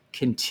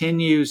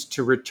continues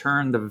to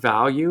return the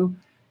value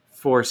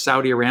for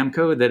Saudi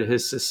Aramco that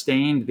has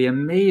sustained the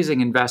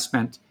amazing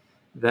investment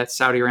that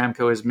Saudi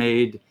Aramco has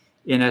made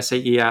in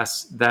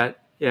SAES that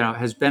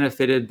has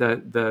benefited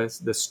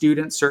the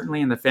students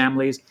certainly and the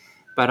families.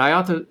 But I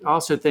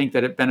also think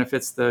that it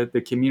benefits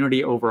the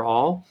community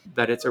overall,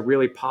 that it's a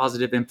really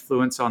positive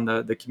influence on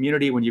the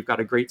community when you've got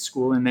a great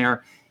school in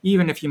there,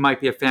 even if you might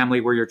be a family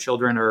where your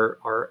children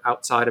are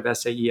outside of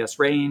SAES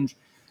range,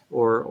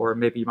 or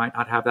maybe you might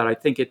not have that. I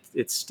think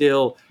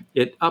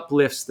it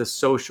uplifts the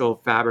social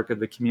fabric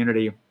of the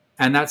community.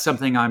 And that's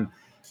something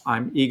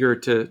I'm eager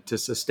to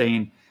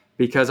sustain,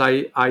 because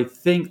I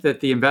think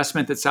that the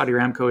investment that Saudi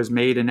Aramco has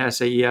made in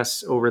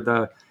SAES over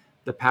the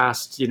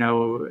past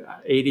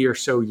 80 or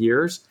so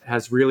years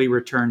has really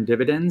returned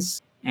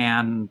dividends.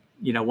 And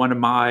one of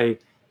my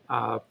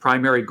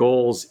primary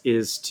goals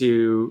is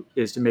to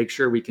make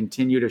sure we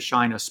continue to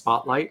shine a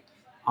spotlight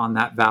on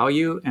that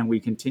value, and we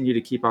continue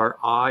to keep our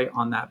eye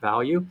on that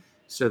value,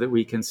 so that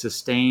we can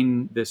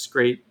sustain this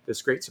great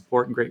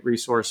support and great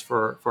resource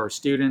for our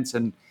students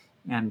and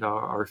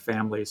our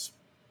families.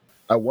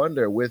 I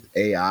wonder, with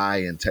AI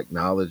and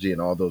technology and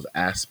all those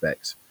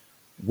aspects,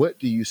 what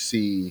do you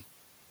see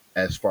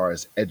as far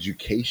as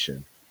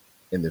education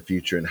in the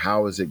future, and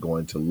how is it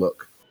going to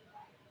look?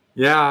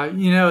 Yeah,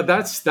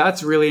 that's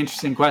a really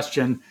interesting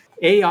question.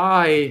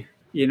 AI,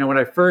 when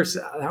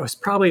that was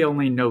probably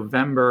only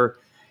November,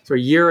 so a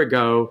year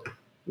ago,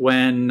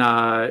 when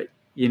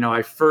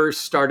I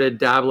first started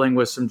dabbling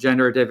with some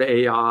generative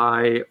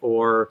AI,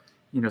 or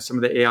some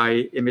of the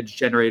AI image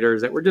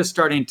generators that were just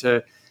starting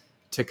to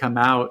come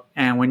out.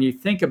 And when you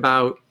think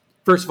about,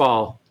 first of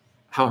all,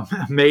 how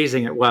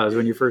amazing it was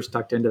when you first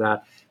tucked into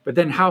that, but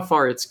then how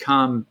far it's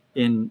come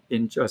in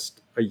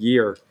just a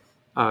year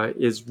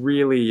is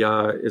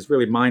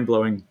really mind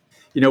blowing.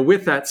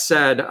 With that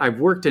said, I've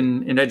worked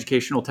in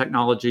educational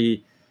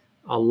technology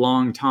a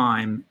long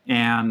time,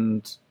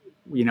 and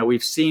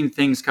we've seen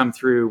things come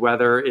through,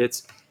 whether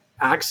it's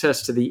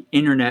access to the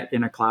internet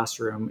in a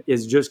classroom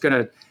is just going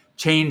to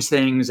change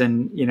things,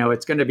 and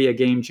it's going to be a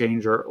game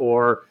changer,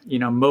 or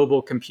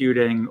mobile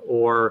computing,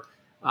 or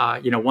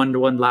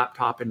one-to-one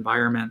laptop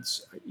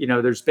environments.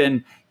 There's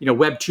been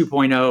Web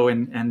 2.0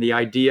 and the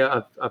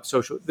idea of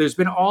social. There's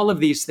been all of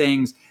these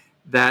things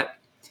that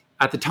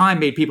at the time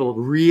made people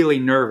really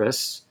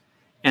nervous,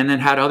 and then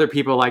had other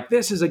people like,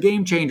 this is a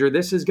game changer,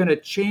 this is going to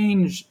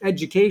change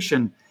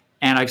education.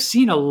 And I've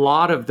seen a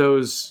lot of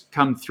those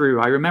come through.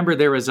 I remember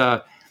there was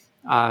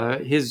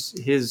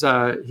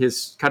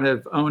his kind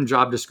of own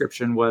job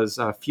description was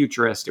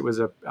futurist. It was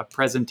a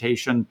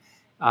presentation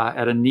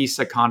at a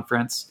NISA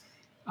conference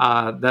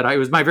it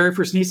was my very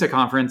first NISA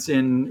conference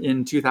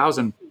in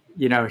 2000.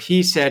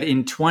 He said,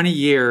 in 20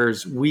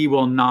 years we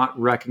will not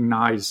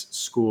recognize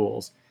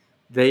schools.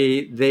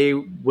 They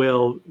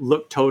will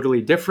look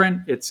totally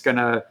different. It's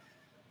gonna,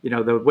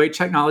 the way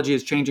technology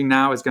is changing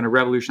now is going to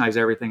revolutionize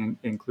everything,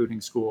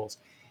 including schools.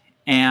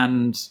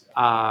 And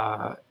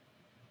there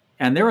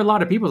were a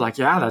lot of people like,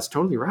 yeah, that's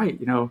totally right.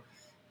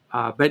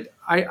 But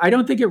I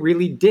don't think it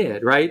really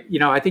did, right?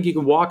 I think you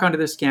can walk onto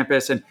this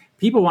campus and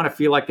people want to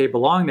feel like they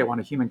belong. They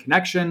want a human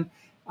connection.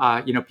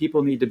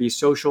 People need to be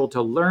social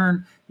to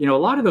learn. A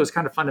lot of those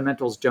kind of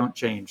fundamentals don't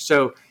change.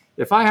 So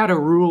if I had a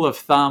rule of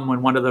thumb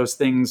when one of those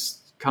things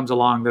comes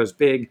along, those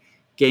big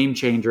game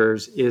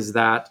changers, is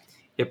that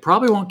it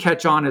probably won't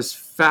catch on as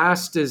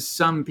fast as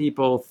some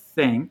people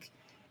think,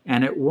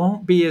 and it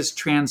won't be as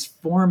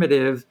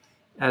transformative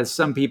as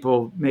some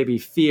people maybe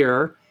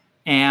fear.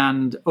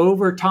 And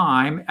over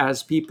time,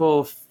 as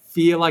people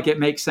feel like it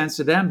makes sense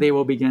to them, they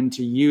will begin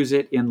to use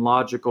it in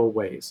logical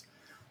ways.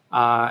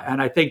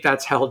 And I think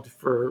that's held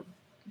for,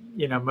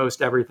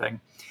 most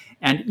everything.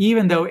 And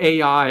even though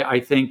AI, I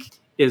think,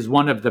 is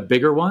one of the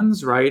bigger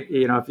ones, right?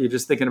 If you're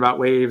just thinking about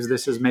waves,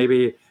 this is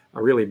maybe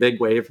a really big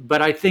wave.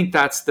 But I think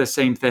that's the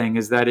same thing,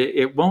 is that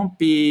it won't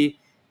be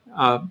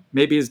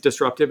maybe as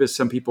disruptive as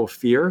some people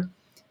fear.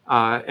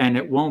 And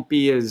it won't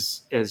be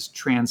as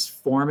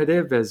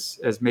transformative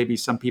as maybe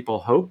some people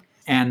hope.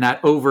 And that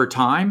over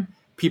time,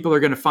 people are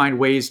going to find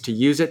ways to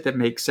use it that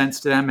make sense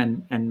to them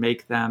and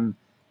make them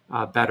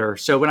better.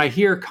 So when I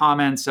hear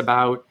comments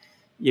about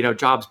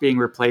jobs being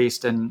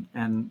replaced and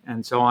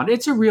so on,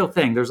 it's a real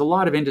thing. There's a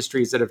lot of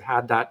industries that have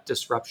had that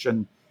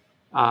disruption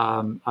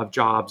of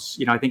jobs.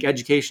 I think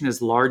education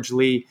has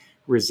largely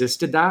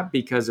resisted that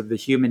because of the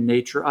human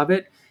nature of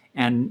it.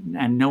 And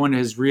no one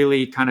has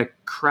really kind of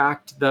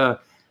cracked the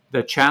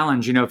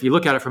challenge. If you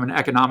look at it from an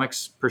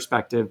economics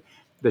perspective,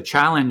 the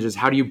challenge is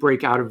how do you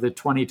break out of the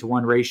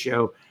 20-to-1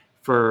 ratio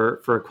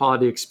for a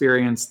quality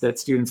experience that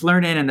students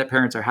learn in and that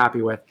parents are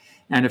happy with.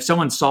 And if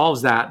someone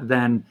solves that,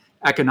 then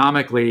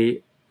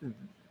economically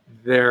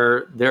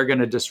they're going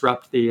to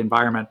disrupt the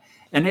environment.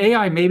 And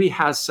AI maybe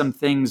has some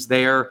things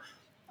there,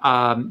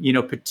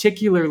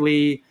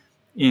 particularly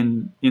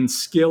in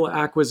skill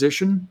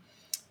acquisition,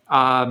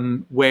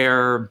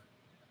 where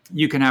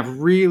you can have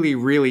really,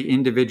 really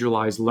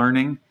individualized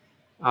learning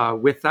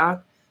with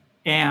that.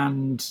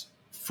 And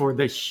for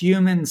the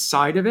human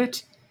side of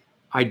it,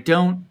 I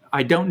don't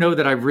know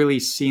that I've really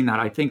seen that.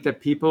 I think that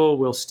people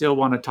will still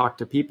want to talk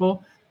to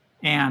people.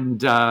 And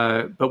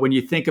but when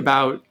you think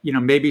about,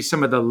 maybe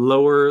some of the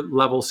lower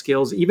level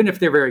skills, even if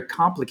they're very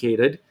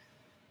complicated,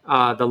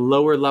 the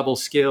lower level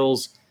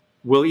skills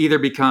will either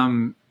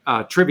become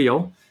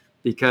trivial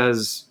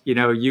because,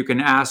 you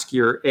can ask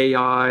your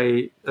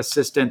AI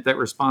assistant that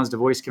responds to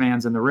voice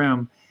commands in the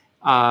room,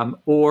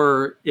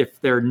 or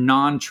if they're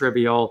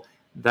non-trivial,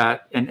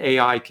 that an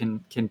AI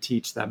can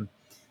teach them.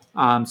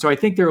 So I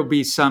think there will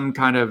be some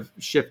kind of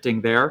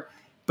shifting there.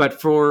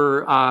 But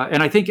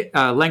and I think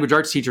language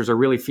arts teachers are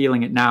really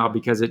feeling it now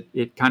because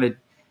it kind of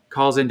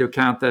calls into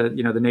account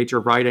the nature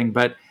of writing.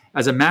 But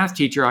as a math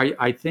teacher,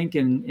 I think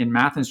in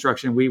math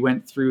instruction, we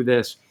went through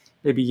this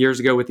maybe years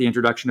ago with the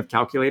introduction of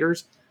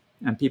calculators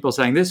and people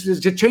saying this is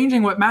just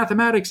changing what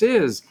mathematics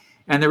is.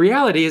 And the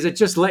reality is it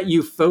just let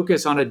you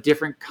focus on a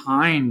different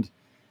kind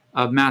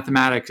of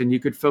mathematics, and you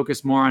could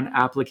focus more on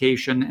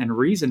application and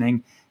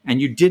reasoning, and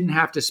you didn't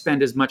have to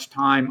spend as much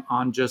time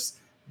on just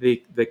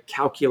the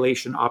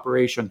calculation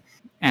operation.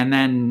 And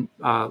then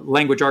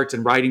language arts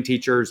and writing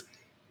teachers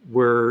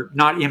were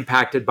not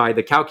impacted by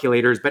the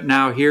calculators, but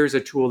now here's a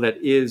tool that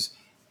is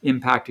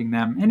impacting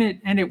them,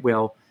 and it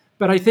will.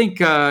 But I think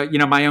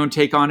my own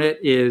take on it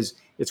is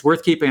it's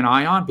worth keeping an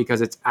eye on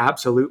because it's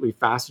absolutely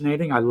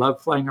fascinating. I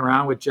love playing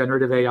around with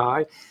generative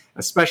AI,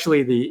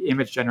 especially the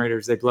image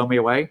generators. They blow me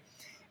away.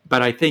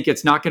 But I think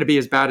it's not going to be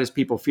as bad as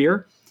people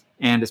fear,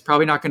 and it's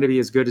probably not going to be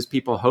as good as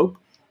people hope.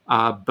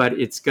 But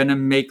it's going to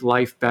make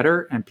life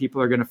better, and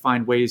people are going to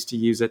find ways to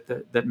use it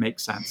that make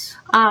sense.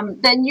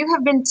 Ben, you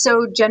have been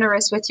so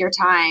generous with your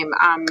time.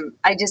 I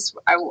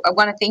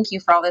want to thank you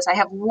for all this. I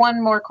have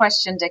one more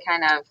question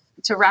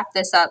to wrap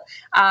this up.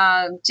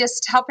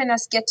 Just helping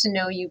us get to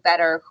know you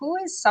better. Who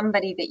is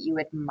somebody that you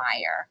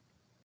admire?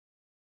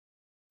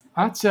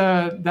 That's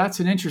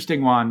an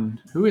interesting one.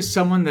 Who is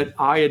someone that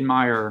I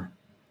admire?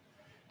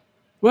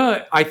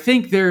 Well, I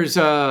think there's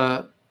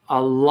a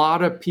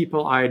lot of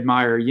people I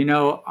admire.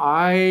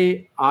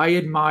 I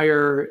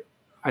admire,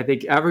 I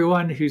think,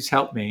 everyone who's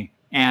helped me.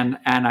 And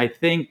I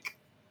think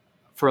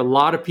for a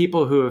lot of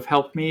people who have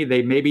helped me,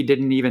 they maybe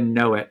didn't even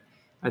know it.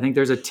 I think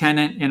there's a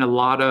tenet in a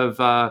lot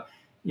of,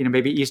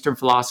 maybe Eastern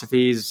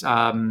philosophies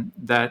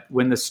that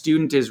when the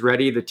student is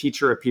ready, the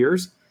teacher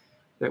appears.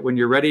 That when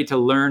you're ready to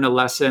learn a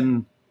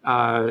lesson,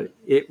 the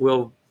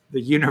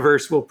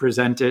universe will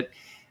present it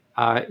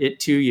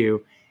to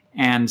you.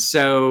 And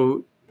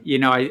so,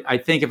 I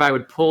think if I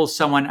would pull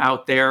someone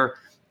out there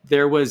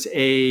was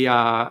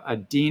a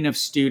dean of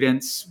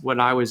students when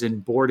I was in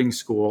boarding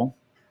school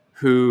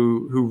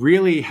who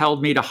really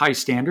held me to high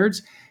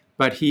standards,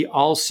 but he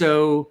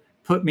also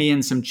put me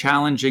in some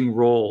challenging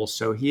roles.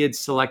 So he had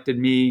selected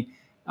me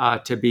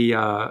to be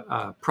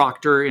a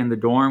proctor in the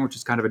dorm, which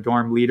is kind of a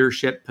dorm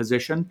leadership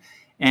position.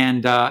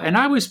 And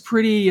I was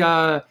pretty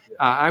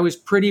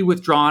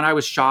withdrawn. I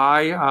was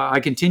shy. I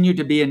continued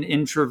to be an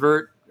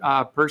introvert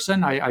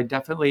person. I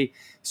definitely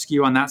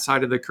skew on that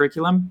side of the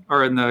curriculum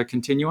or in the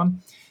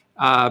continuum.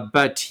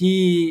 But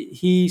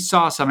he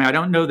saw something. I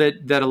don't know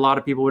that a lot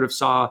of people would have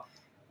saw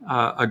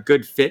a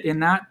good fit in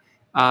that,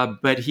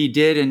 but he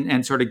did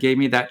and sort of gave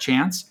me that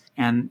chance.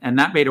 And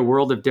that made a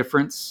world of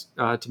difference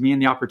to me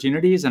and the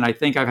opportunities. And I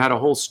think I've had a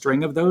whole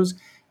string of those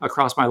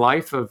across my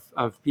life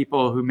of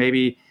people who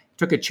maybe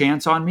took a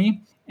chance on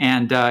me.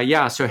 And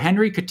so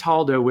Henry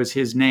Cataldo was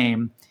his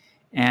name.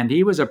 And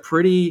he was a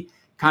pretty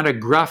kind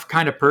of gruff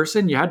kind of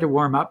person. You had to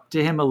warm up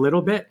to him a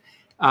little bit,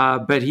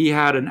 but he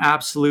had an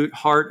absolute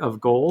heart of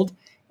gold.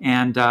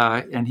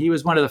 And he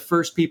was one of the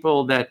first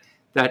people that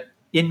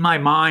in my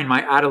mind,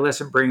 my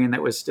adolescent brain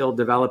that was still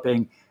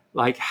developing,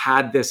 like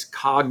had this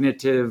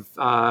cognitive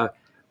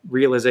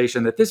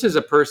realization that this is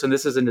a person,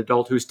 this is an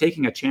adult who's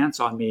taking a chance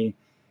on me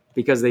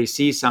because they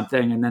see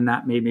something. And then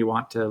that made me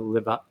want to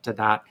live up to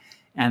that.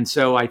 And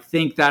so I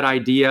think that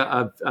idea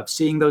of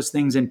seeing those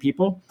things in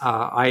people,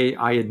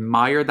 I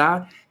admire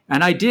that.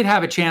 And I did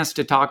have a chance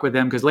to talk with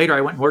him because later I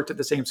went and worked at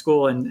the same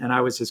school and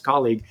I was his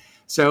colleague.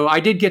 So I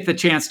did get the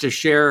chance to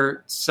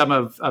share some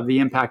of the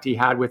impact he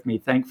had with me,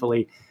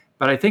 thankfully.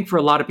 But I think for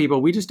a lot of people,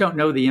 we just don't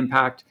know the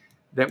impact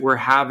that we're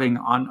having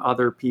on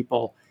other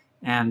people.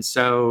 And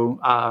so,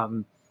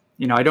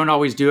 I don't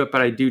always do it,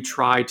 but I do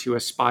try to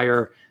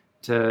aspire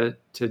to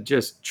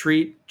just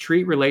treat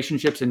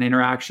relationships and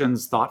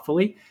interactions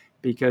thoughtfully,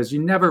 because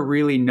you never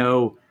really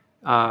know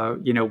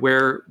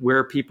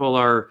where people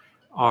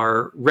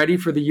are ready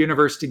for the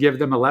universe to give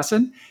them a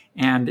lesson.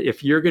 And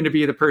if you're going to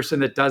be the person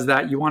that does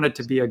that, you want it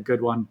to be a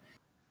good one.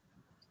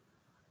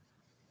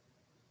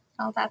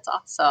 Oh, that's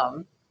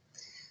awesome.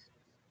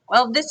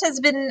 Well, this has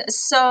been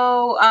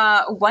so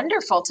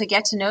wonderful to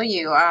get to know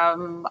you.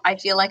 I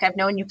feel like I've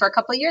known you for a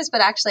couple of years, but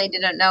actually I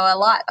didn't know a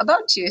lot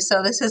about you.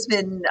 So this has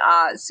been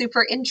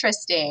super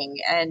interesting,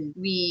 and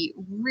we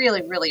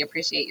really, really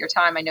appreciate your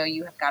time. I know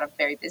you have got a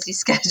very busy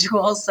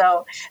schedule,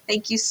 so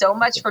thank you so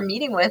much for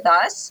meeting with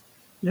us.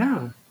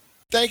 Yeah.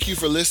 Thank you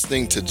for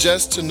listening to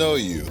Just to Know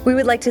You. We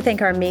would like to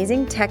thank our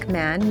amazing tech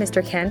man,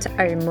 Mr. Kent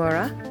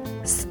Arimura,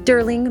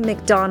 Sterling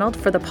McDonald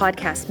for the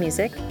podcast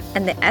music,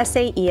 and the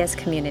SAES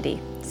community.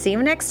 See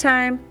you next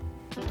time.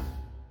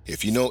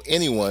 If you know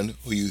anyone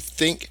who you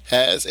think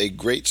has a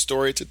great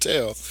story to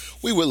tell,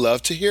 we would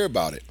love to hear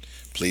about it.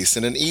 Please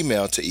send an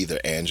email to either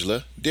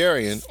Angela,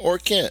 Darian, or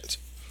Kent.